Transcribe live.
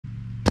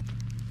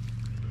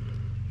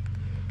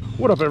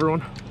What up,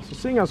 everyone? So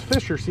seeing as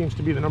Fisher seems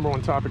to be the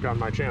 #1 topic on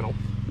my channel,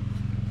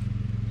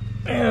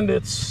 and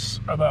it's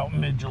about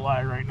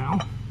mid-July right now,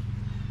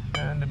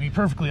 and to be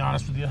perfectly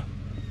honest with you,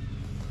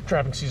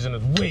 trapping season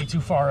is way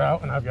too far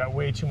out and I've got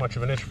way too much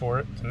of an itch for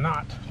it to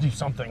not do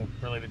something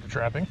related to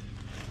trapping.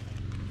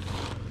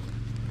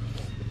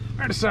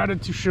 I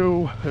decided to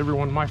show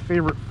everyone my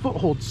favorite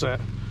foothold set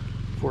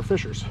for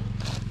fishers.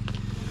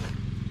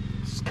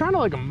 It's kind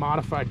of like a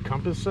modified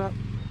compass set.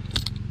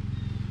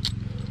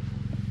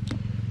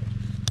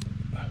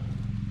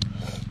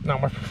 Now,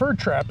 my preferred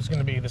trap is going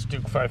to be this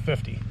Duke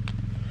 550.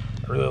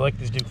 I really like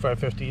these Duke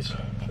 550s.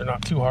 They're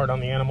not too hard on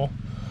the animal.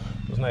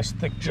 Those nice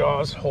thick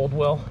jaws hold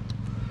well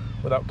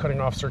without cutting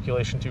off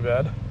circulation too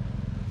bad.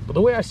 But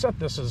the way I set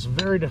this is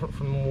very different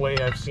from the way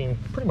I've seen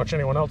pretty much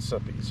anyone else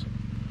set these.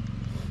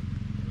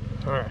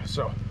 Alright,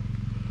 so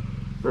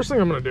first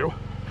thing I'm going to do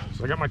is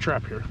I got my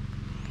trap here.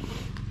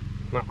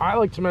 Now, I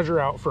like to measure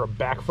out for a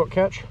back foot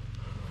catch,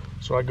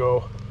 so I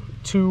go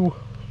 2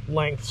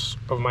 lengths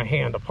of my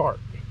hand apart.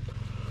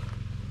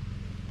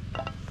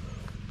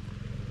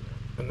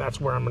 And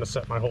that's where I'm going to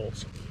set my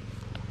holes.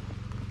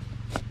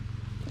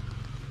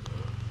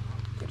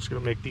 I'm just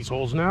going to make these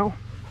holes now.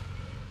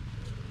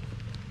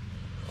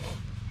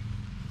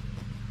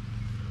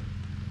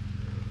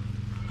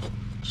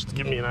 Just to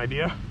give me an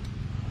idea.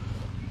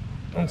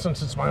 And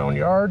since it's my own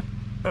yard,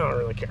 I don't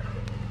really care.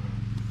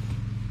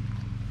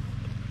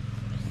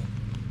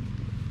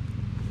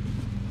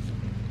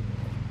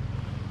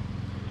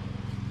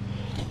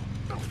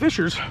 Now,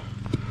 fishers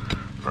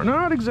are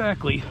not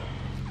exactly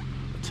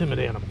a timid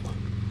animal,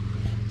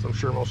 as I'm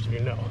sure most of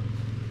you know.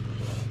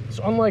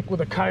 So unlike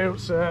with a coyote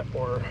set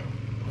or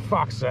a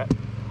fox set,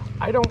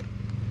 I don't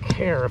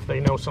care if they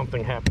know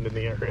something happened in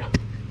the area.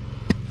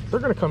 They're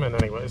going to come in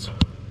anyways.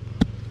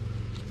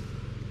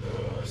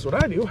 So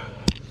what I do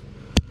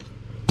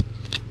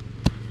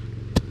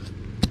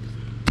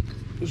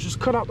is just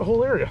cut out the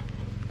whole area.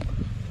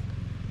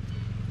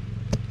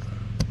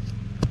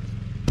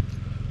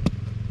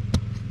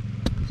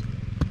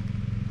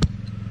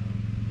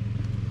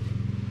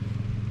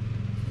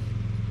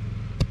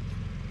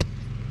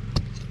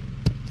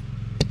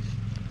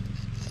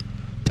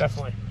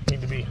 Definitely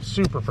need to be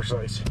super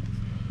precise.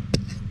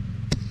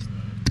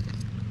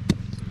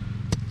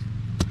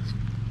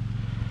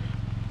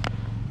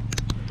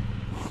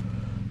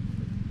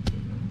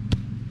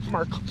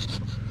 Mark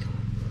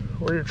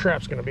where your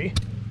trap's going to be.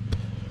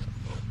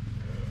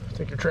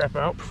 Take your trap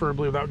out,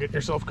 preferably without getting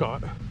yourself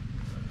caught.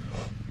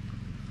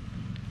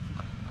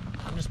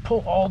 And just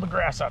pull all the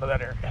grass out of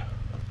that area.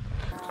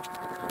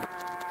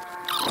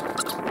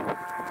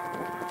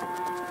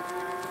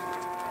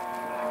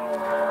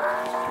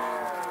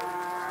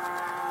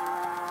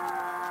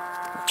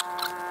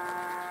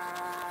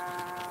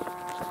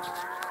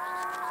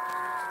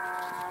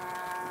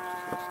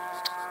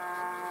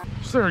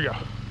 So there we go.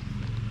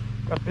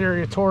 Got the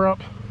area tore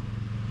up.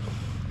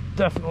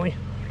 Definitely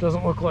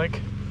doesn't look like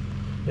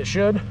it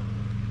should.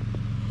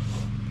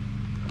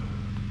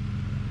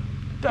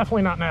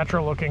 Definitely not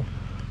natural looking.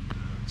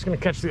 It's going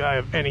to catch the eye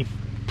of any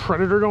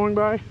predator going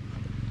by.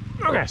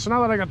 Okay, so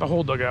now that I got the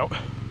hole dug out,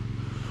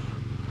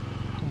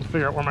 I'm going to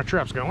figure out where my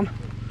trap's going.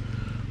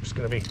 It's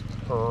going to be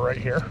right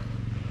here,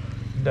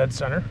 dead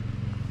center.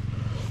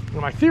 And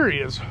my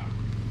theory is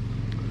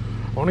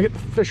I want to get the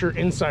fisher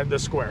inside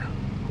this square.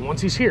 And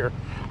once he's here,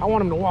 I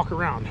want him to walk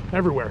around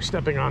everywhere,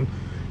 stepping on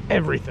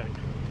everything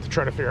to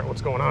try to figure out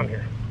what's going on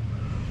here.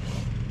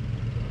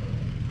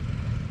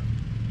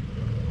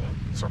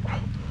 So,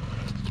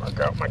 mark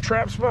out my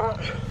trap spot.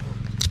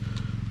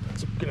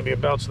 It's going to be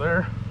about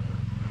there.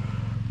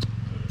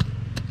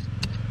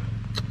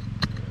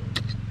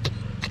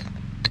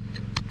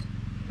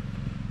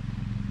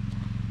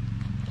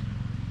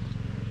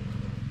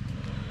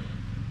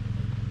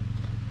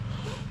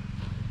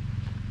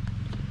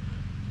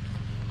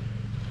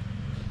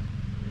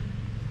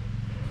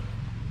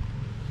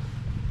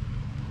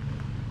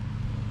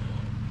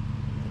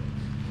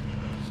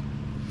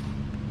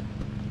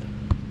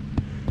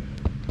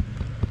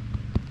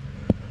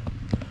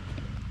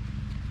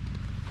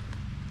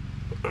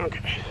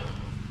 Okay.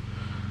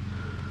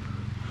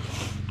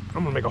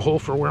 I'm gonna make a hole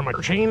for where my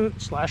chain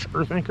 /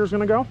 earth anchor is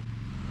gonna go.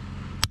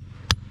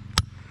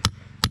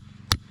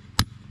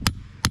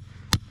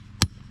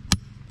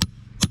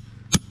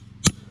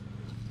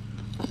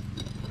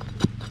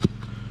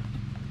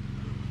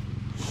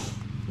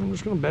 I'm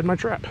just gonna bed my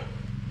trap.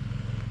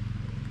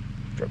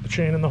 Drop the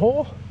chain in the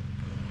hole.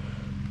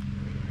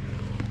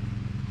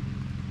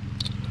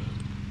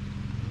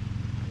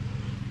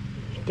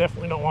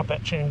 Definitely don't want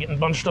that chain getting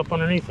bunched up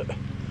underneath it.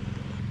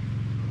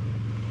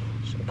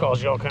 It's gonna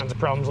cause you all kinds of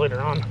problems later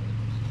on.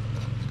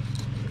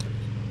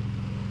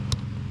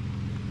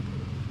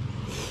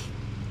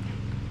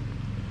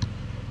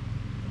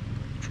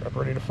 Trap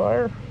ready to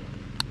fire.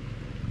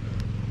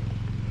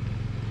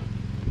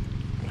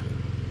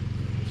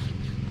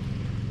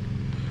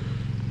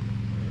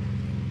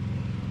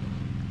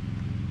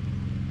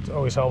 It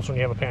always helps when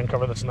you have a pan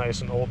cover that's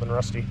nice and old and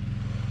rusty.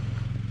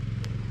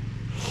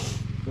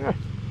 Yeah.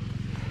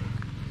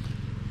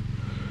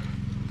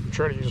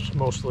 try to use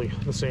mostly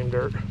the same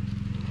dirt.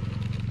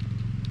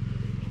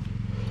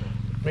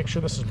 Make sure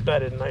this is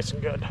bedded nice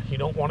and good. You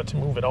don't want it to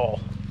move at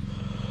all.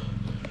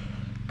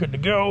 Good to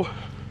go.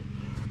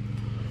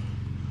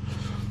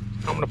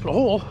 I'm going to put a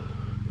hole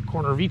in the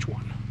corner of each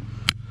one.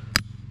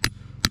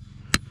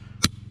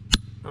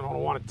 And I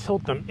don't want to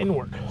tilt them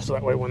inward, so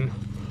that way when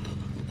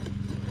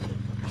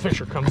the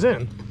fisher comes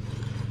in,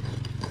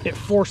 it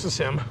forces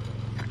him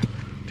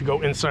to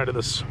go inside of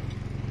this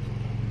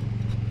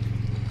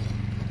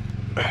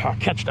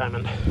catch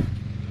diamond.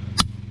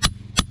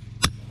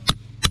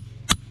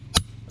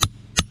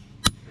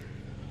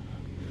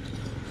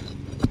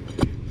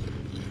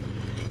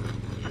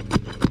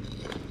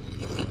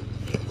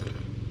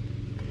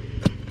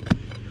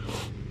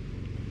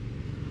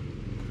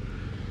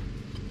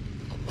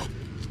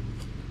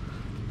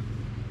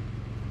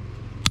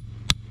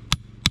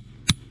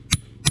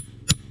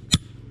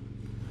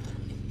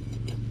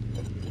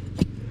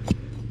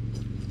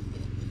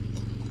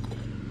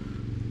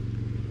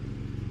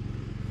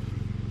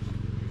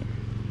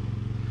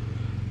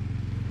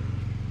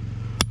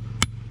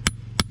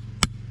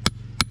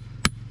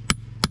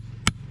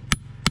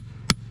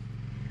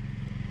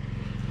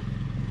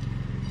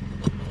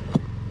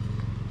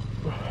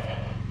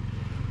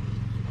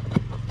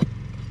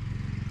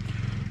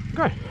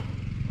 Okay,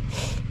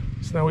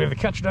 so now we have the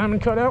catch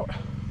diamond cut out.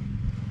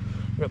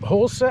 We got the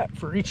holes set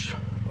for each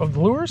of the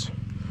lures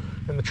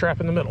and the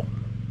trap in the middle.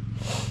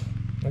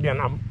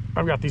 Again,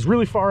 I've got these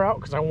really far out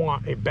because I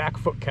want a back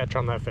foot catch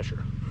on that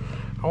fisher.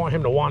 I want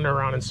him to wander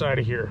around inside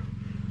of here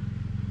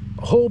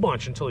a whole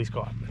bunch until he's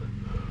caught.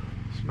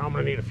 So now I'm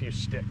going to need a few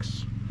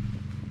sticks.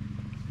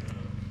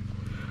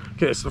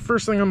 Okay, so the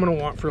first thing I'm going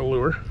to want for a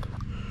lure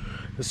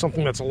is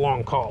something that's a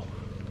long call.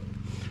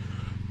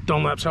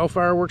 Dunlap's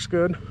Hellfire works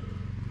good.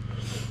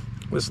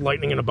 This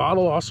lightning in a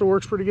bottle also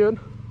works pretty good.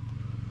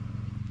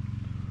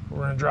 We're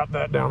going to drop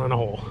that down in a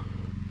hole.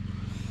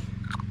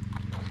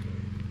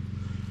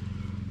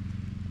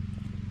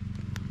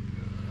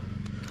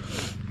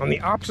 On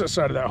the opposite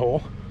side of that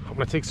hole, I'm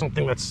going to take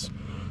something that's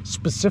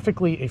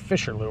specifically a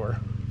fisher lure.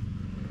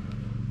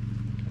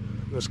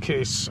 In this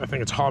case, I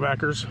think it's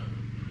Hawbackers.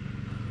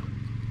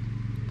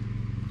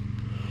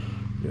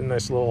 Get a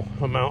nice little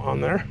amount on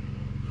there.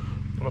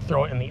 I'm going to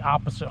throw it in the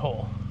opposite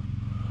hole.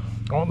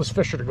 I want this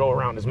fisher to go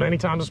around as many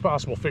times as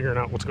possible figuring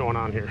out what's going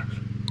on here.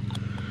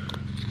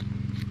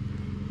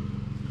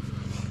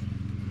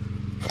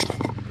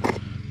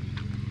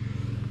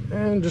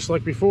 And just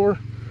like before,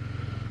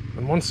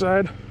 on one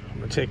side, I'm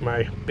going to take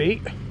my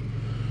bait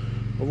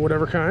of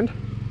whatever kind.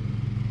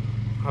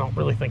 I don't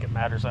really think it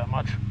matters that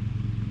much.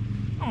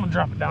 I'm going to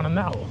drop it down in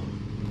that hole.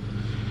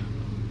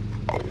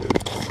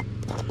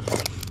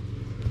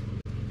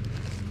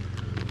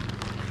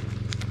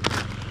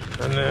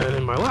 And then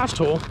in my last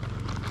hole,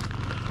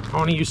 I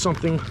want to use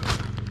something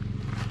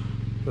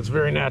that's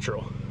very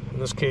natural. In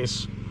this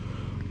case,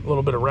 a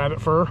little bit of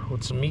rabbit fur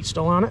with some meat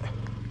still on it.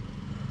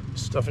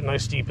 Stuff it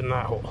nice deep in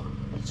that hole.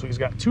 So he's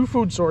got two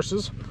food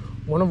sources,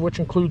 one of which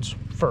includes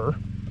fur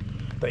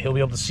that he'll be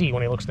able to see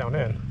when he looks down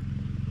in,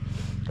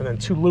 and then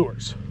two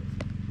lures.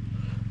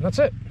 And that's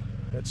it.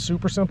 It's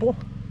super simple.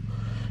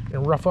 You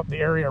can rough up the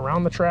area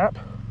around the trap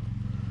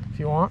if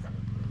you want.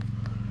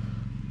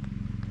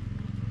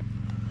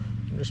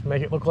 And just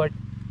make it look like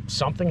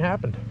something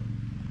happened.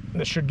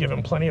 This should give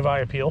him plenty of eye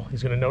appeal.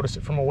 He's going to notice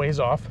it from a ways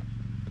off,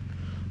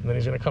 and then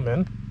he's going to come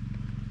in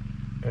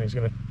and he's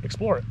going to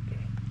explore it.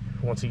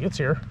 Once he gets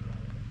here,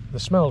 the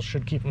smells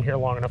should keep him here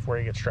long enough where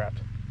he gets trapped.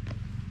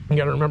 You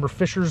got to remember,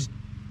 fishers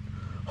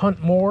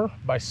hunt more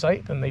by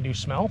sight than they do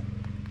smell.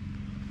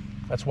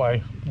 That's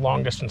why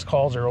long distance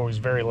calls are always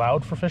very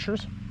loud for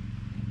fishers.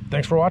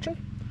 Thanks for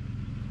watching.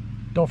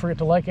 Don't forget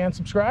to like and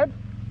subscribe,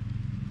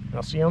 and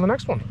I'll see you on the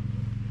next one.